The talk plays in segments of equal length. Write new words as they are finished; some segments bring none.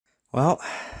Well,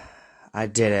 I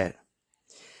did it.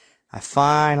 I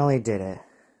finally did it.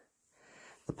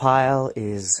 The pile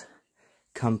is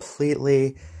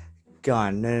completely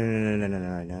gone.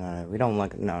 No. We don't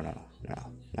look. No.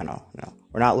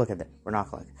 We're not looking there. We're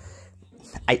not looking.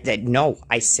 No,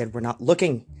 I said we're not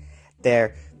looking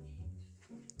there.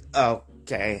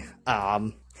 Okay.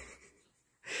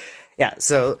 Yeah,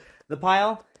 so the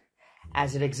pile,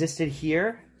 as it existed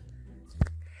here,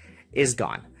 is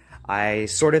gone. I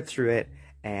sorted through it,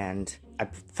 and I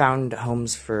found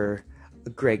homes for a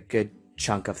great good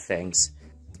chunk of things.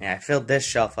 And I filled this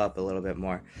shelf up a little bit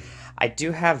more. I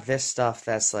do have this stuff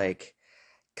that's like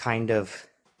kind of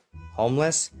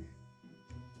homeless,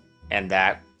 and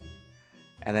that,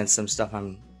 and then some stuff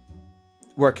I'm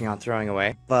working on throwing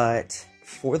away. But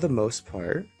for the most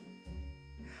part,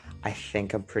 I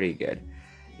think I'm pretty good.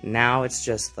 Now it's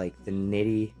just like the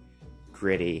nitty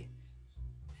gritty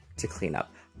to clean up.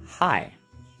 Hi,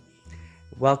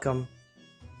 welcome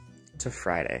to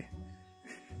Friday.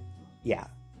 Yeah,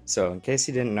 so in case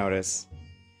you didn't notice,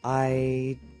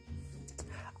 I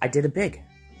did a big.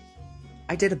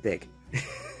 I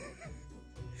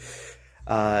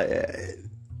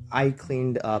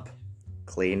cleaned up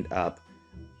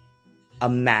a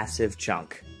massive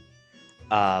chunk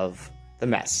of the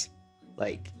mess.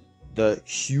 Like, the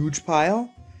huge pile,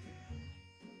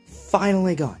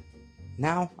 finally gone.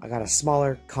 Now, I got a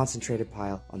smaller, concentrated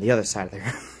pile on the other side of the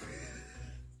room.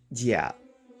 Yeah.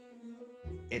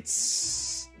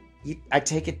 I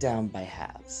take it down by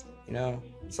halves, you know?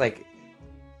 It's like,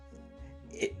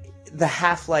 the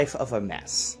half-life of a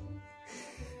mess.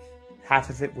 Half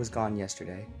of it was gone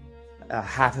yesterday.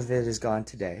 Half of it is gone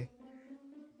today.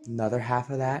 Another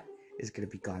half of that is going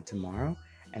to be gone tomorrow.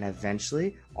 And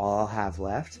eventually, all I'll have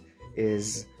left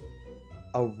is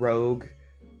a rogue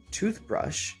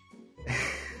toothbrush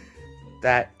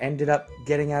that ended up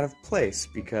getting out of place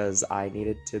because I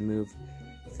needed to move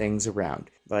things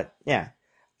around. But yeah,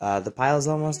 the pile is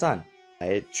almost done.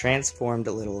 It transformed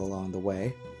a little along the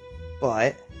way,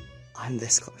 but I'm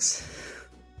this close.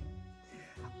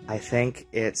 I think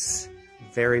it's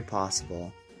very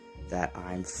possible that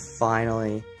I'm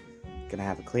finally gonna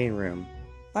have a clean room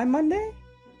by Monday?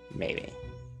 Maybe.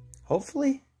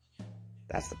 Hopefully,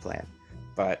 that's the plan.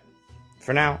 But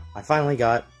for now, I finally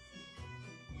got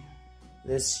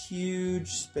this huge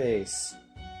space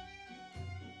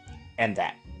and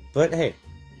that. But hey,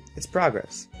 it's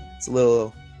progress. It's a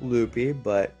little loopy,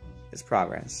 but it's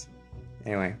progress.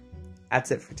 Anyway,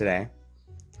 that's it for today.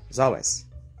 As always,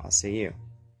 I'll see you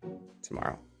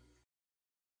tomorrow.